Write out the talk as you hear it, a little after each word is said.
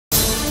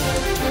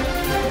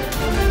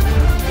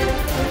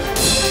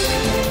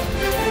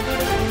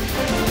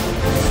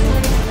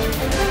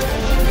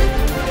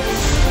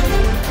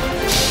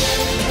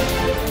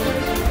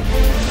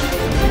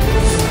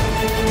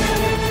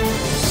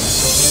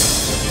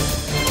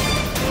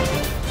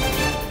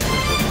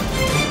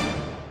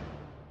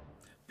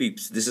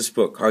Peeps, this is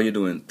Puck. How you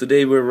doing?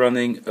 Today we're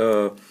running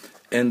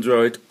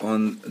Android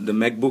on the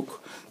MacBook.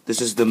 This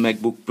is the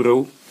MacBook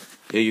Pro.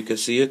 Here you can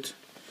see it.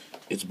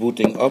 It's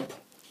booting up,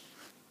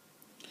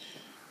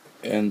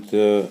 and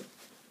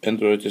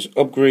Android is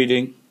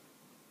upgrading.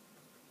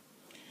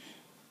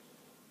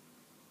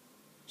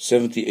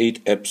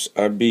 78 apps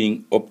are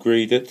being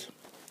upgraded,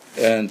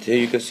 and here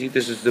you can see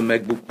this is the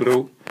MacBook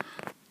Pro.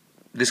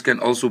 This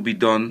can also be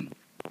done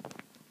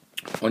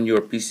on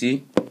your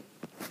PC.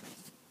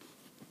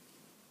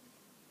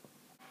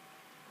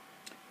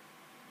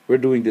 We're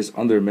doing this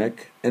under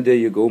Mac, and there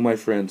you go, my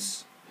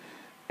friends.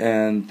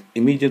 And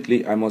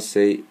immediately I must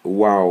say,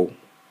 wow.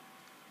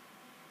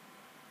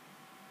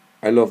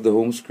 I love the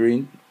home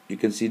screen. You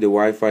can see the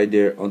Wi-Fi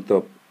there on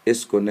top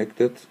is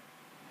connected.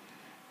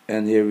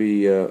 And here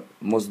we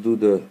must do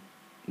the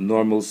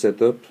normal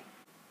setup.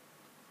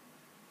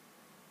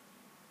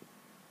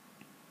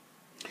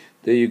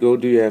 There you go.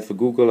 Do you have a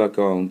Google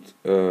account?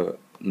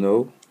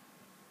 No.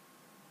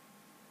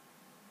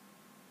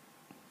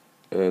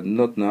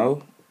 Not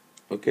now.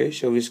 Okay,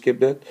 shall we skip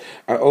that?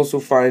 I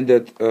also find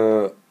that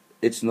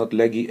it's not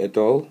laggy at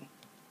all.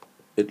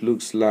 It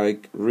looks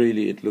like,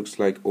 really, it looks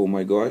like, oh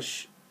my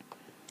gosh.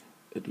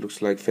 It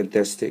looks like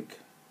fantastic.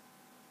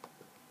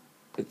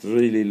 It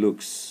really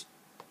looks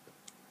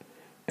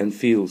and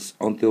feels,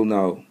 until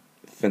now,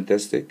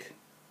 fantastic.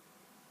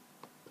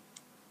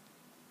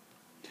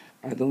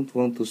 I don't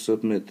want to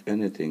submit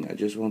anything. I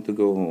just want to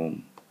go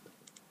home.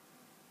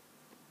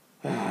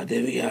 Ah,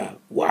 there we are.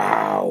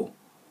 Wow.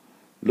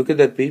 Look at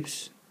that,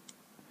 peeps.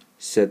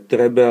 Set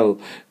treble,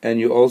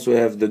 and you also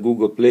have the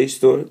Google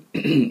Playstore.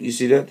 You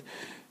see that?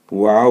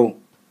 Wow.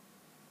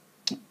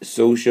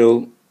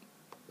 Social,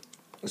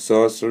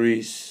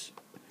 accessories,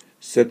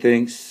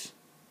 settings,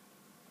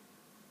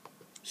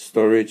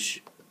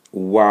 storage.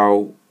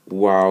 Wow,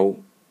 wow,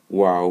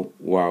 wow,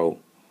 wow,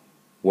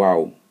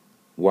 wow,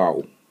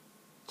 wow.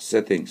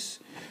 Settings.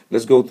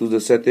 Let's go to the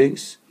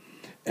settings,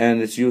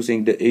 and it's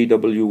using the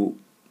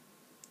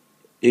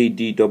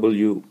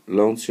ADW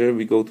launcher.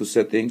 We go to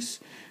settings,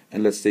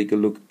 and let's take a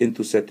look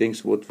into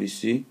settings, what we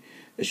see.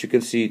 As you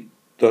can see,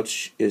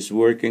 touch is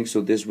working,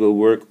 so this will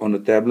work on a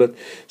tablet.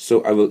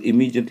 So I will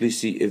immediately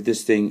see if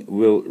this thing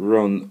will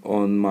run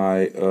on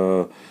my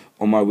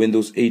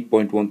Windows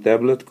 8.1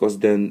 tablet, because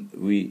then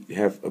we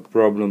have a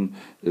problem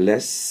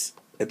less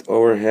at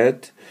our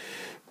head.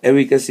 And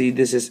we can see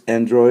this is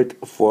Android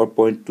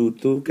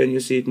 4.22. Can you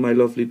see it, my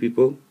lovely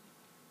people?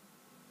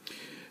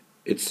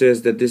 It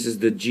says that this is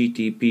the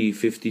GTP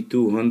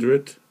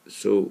 5200,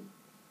 so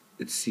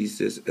it sees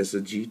this as a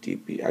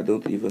GTP. I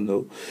don't even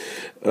know.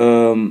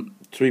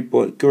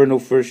 Kernel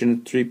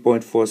version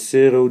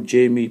 3.40,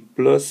 Jamie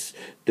Plus,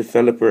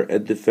 developer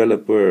at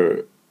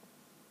developer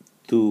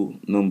to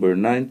number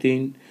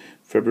 19,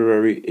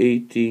 February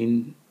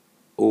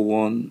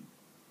 1801.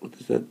 What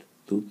is that?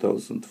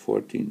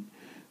 2014.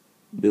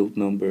 Build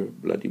number,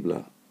 blah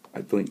blah.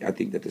 I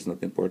think that is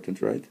not important,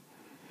 right?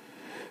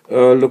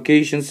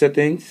 Location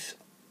settings.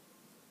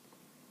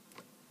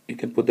 You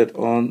can put that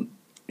on.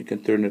 You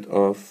can turn it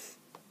off.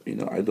 You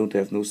know, I don't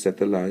have no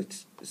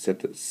satellites.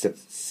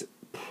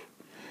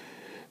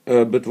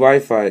 But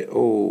Wi-Fi.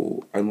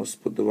 Oh, I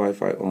must put the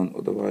Wi-Fi on,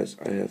 otherwise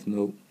I have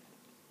no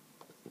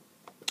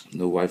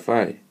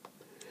Wi-Fi.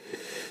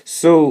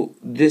 So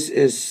this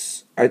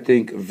is, I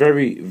think,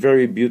 very,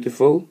 very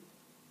beautiful.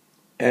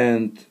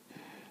 And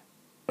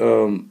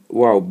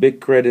wow, big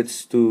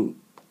credits to,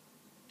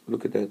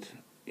 look at that.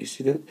 You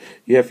see that?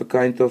 You have a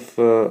kind of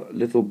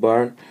little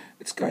bar.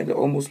 It's kind of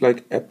almost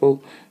like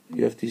Apple.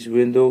 You have these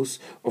windows.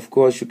 Of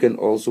course, you can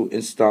also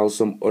install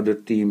some other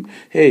theme.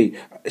 Hey,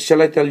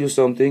 shall I tell you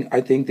something? I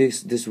think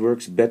this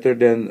works better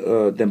than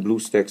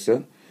Bluestacks.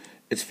 Huh?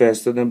 It's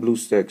faster than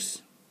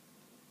Bluestacks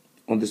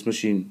on this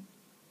machine.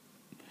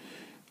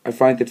 I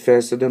find it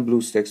faster than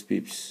Bluestacks,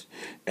 peeps.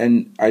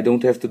 And I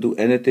don't have to do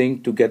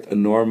anything to get a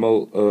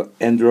normal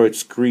Android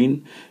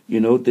screen. You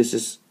know, this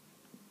is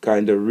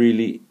kind of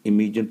really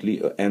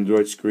immediately an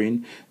Android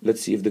screen.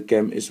 Let's see if the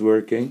cam is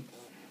working.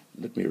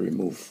 Let me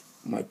remove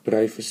my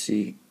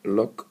privacy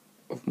lock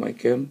of my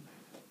cam.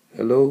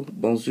 Hello,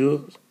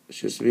 bonjour,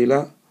 je suis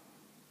là.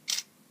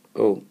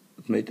 Oh,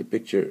 it made the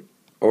picture.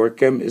 Our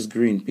cam is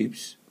green,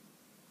 peeps.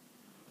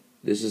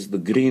 This is the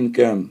green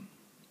cam.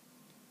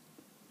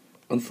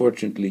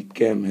 Unfortunately,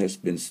 cam has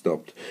been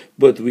stopped,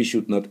 but we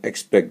should not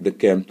expect the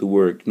cam to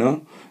work,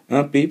 no?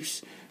 Huh,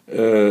 peeps?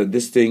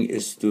 This thing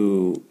is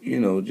to, you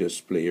know,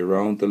 just play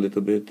around a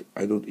little bit.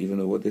 I don't even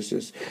know what this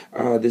is.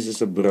 Ah, this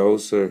is a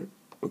browser.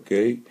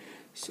 Okay,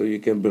 so you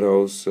can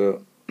browse.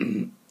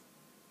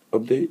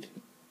 Update.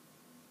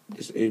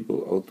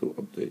 Disable auto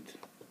update.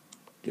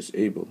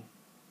 Disable.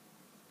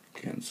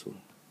 Cancel.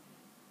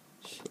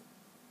 So,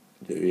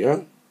 there we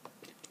are.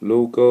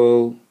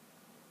 Local.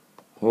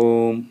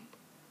 Home.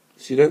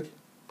 See that?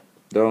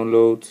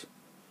 Download.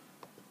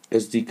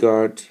 SD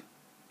card.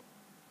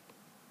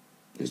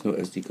 There's no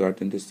SD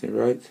card in this thing,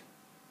 right?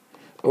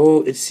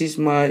 Oh, it sees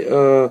my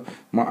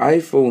my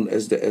iPhone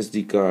as the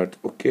SD card.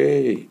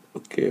 Okay.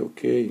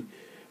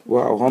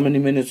 Wow, how many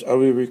minutes are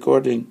we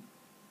recording?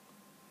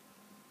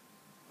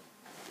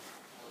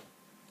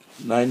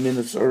 9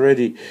 minutes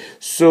already.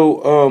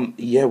 So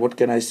yeah, what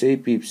can I say,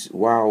 peeps?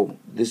 Wow,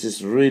 this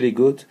is really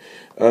good.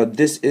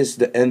 This is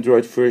the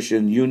Android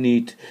version you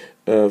need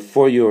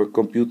for your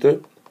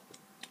computer.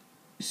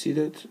 You see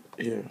that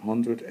here,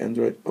 100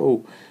 Android.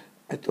 Oh,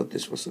 I thought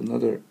this was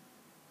another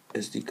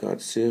SD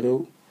card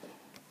 0.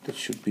 That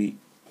should be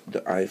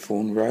the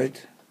iPhone,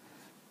 right?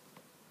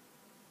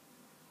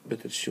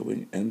 But it's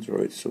showing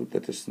Android, so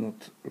that is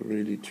not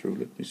really true.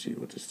 Let me see,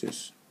 what is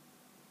this?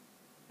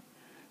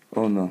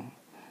 Oh no,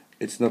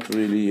 it's not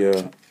really,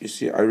 you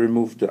see, I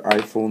removed the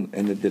iPhone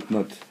and it did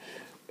not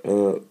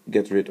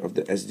get rid of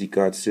the SD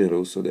card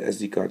 0, so the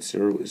SD card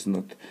 0 is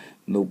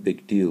no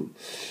big deal.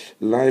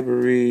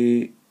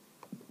 Library,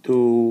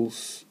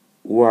 tools,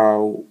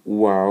 wow,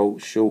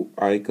 show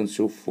icon,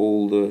 show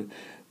folder,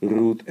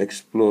 root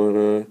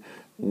explorer,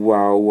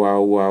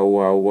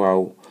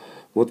 wow.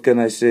 What can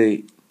I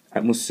say? I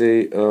must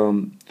say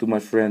to my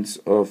friends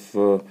of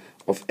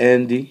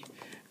Andy,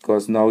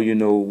 because now you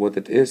know what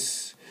it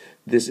is.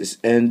 This is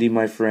Andy,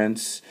 my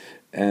friends,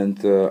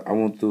 and I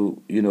want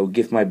to,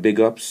 give my big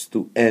ups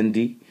to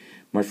Andy,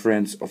 my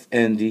friends of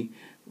Andy.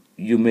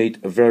 You made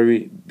a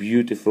very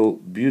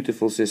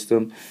beautiful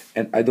system,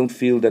 and I don't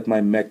feel that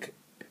my Mac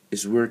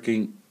is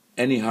working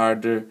any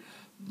harder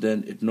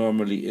than it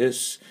normally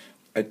is.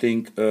 I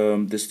think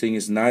this thing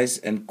is nice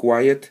and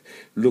quiet,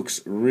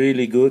 looks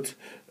really good.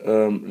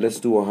 Let's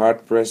do a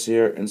hard press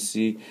here and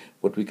see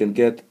what we can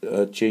get.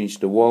 Change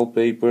the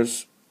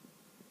wallpapers.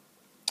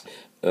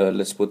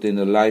 Let's put in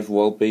a live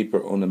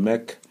wallpaper on a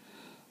Mac.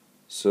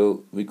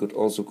 So we could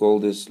also call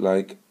this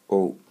like,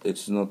 oh,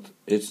 it's not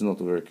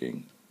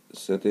working.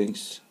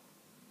 Settings,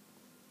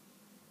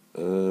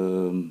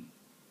 full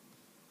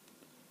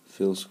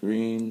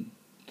screen,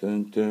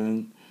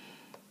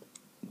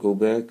 go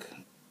back,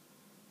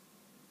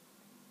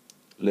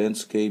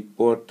 landscape,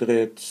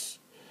 portraits.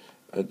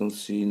 I don't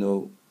see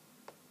no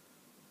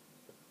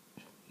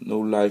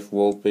live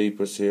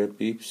wallpapers here,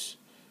 peeps.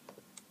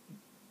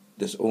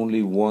 There's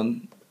only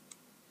one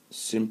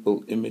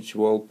simple image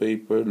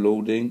wallpaper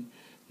loading.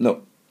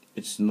 No,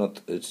 it's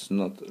not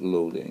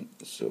loading.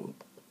 So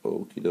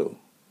okie doke.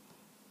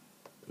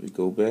 We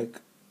go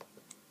back.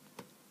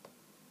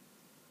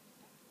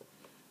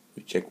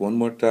 We check one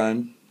more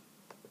time.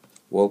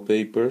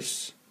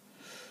 Wallpapers.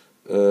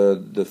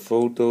 The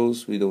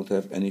photos, we don't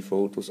have any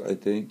photos, I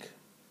think.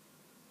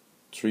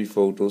 3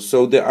 photos.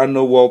 So there are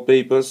no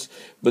wallpapers,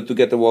 but to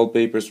get the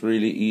wallpapers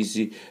really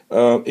easy.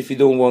 If you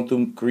don't want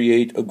to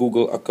create a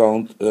Google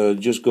account,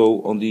 just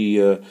go on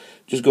the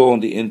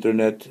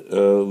internet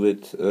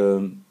with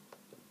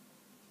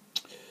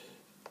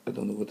I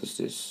don't know, what is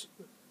this?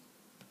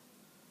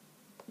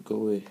 Go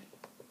away.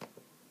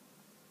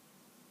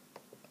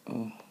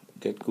 Oh,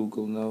 get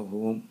Google now,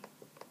 home.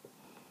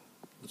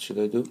 What should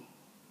I do?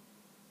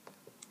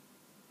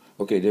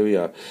 Okay, there we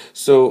are.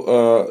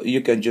 So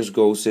you can just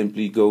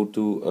simply go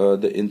to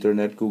the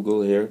internet,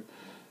 Google here.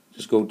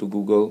 Just go to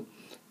Google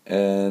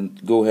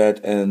and go ahead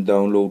and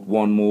download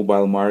One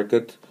Mobile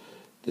Market.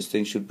 This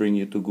thing should bring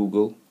you to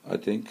Google, I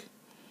think.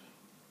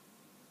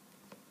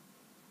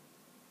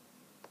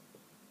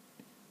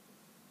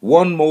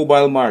 One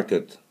Mobile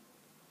Market.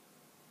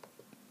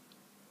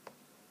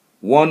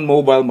 One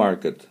Mobile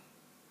Market.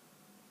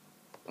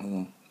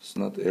 Oh, it's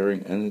not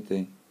airing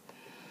anything.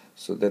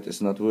 So that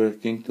is not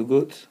working too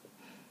good.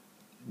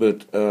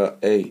 But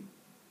hey,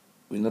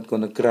 we're not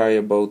gonna cry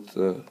about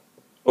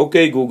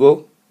okay,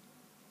 Google,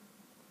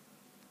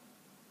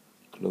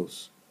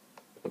 close.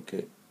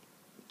 Okay,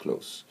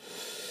 close.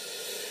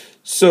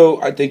 So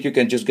I think you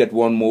can just get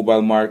One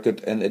Mobile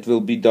Market and it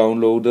will be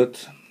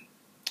downloaded,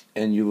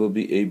 and you will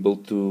be able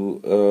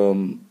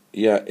to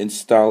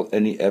install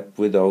any app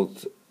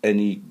without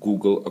any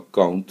Google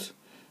account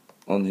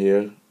on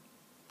here,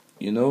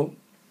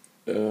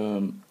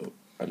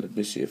 let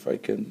me see if I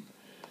can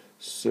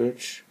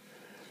search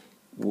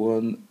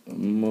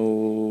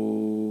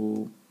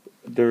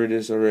there it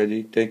is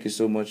already. Thank you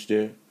so much.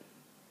 There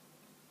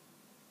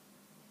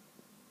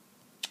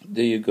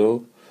you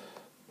go.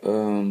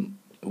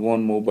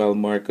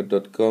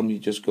 OneMobileMarket.com. You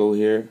just go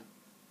here,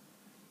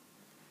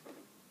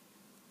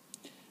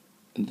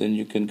 and then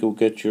you can go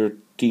get your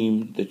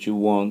theme that you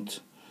want.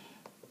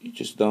 You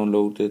just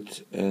download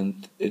it,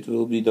 and it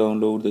will be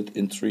downloaded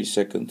in 3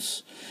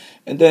 seconds.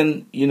 And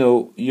then,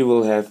 you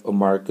will have a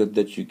market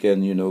that you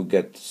can,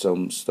 get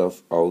some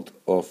stuff out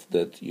of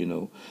that,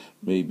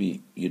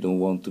 maybe you don't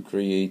want to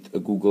create a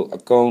Google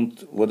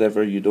account,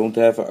 whatever, you don't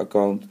have an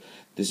account.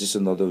 This is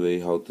another way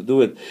how to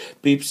do it.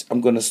 Peeps,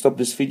 I'm going to stop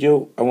this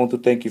video. I want to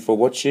thank you for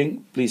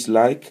watching. Please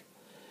like,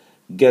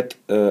 get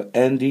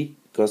Andy,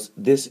 because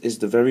this is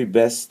the very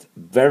best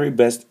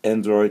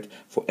Android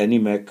for any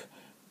Mac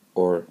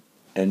or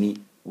any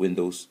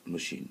Windows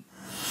machine.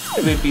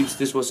 Anyway, peeps,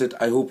 this was it.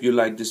 I hope you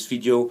liked this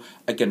video.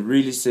 I can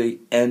really say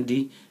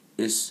Andy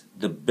is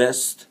the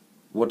best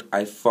what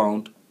I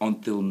found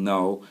until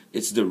now.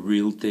 It's the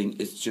real thing.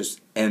 It's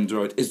just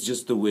Android. It's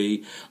just the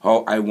way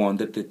how I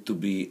wanted it to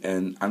be,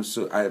 and I'm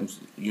so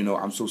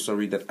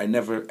sorry that I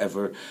never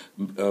ever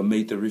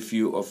made a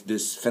review of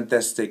this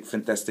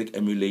fantastic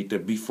emulator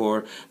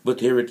before, but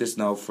here it is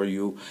now for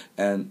you.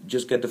 And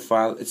just get the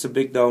file. It's a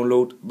big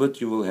download, but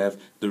you will have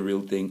the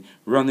real thing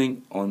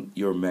running on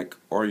your Mac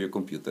or your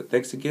computer.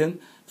 Thanks again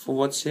for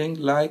watching.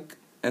 Like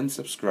and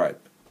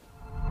subscribe.